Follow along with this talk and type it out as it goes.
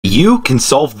You can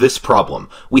solve this problem.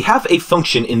 We have a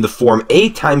function in the form a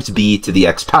times b to the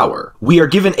x power. We are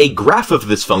given a graph of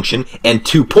this function and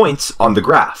 2 points on the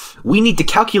graph. We need to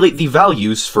calculate the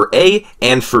values for a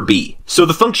and for b. So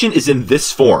the function is in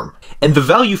this form, and the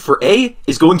value for a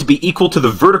is going to be equal to the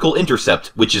vertical intercept,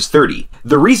 which is 30.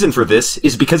 The reason for this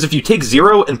is because if you take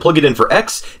 0 and plug it in for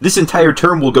x, this entire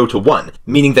term will go to 1,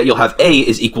 meaning that you'll have a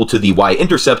is equal to the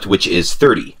y-intercept, which is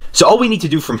 30. So all we need to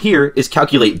do from here is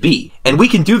calculate b, and we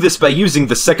can do this by using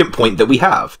the second point that we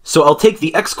have. So I'll take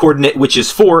the x-coordinate, which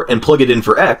is 4, and plug it in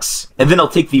for x, and then I'll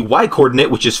take the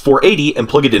y-coordinate, which is 480, and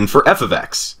plug it in for f of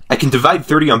x. I can divide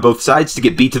 30 on both sides to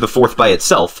get b to the 4th by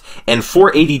itself, and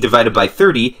 480 divided by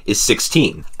 30 is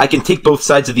 16. I can take both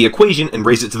sides of the equation and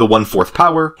raise it to the 1/4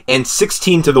 power, and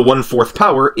 16 to the 1/4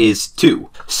 power is 2.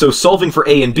 So solving for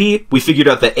a and b, we figured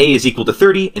out that a is equal to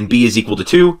 30 and b is equal to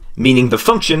 2, meaning the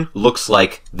function looks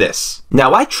like this.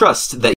 Now I trust that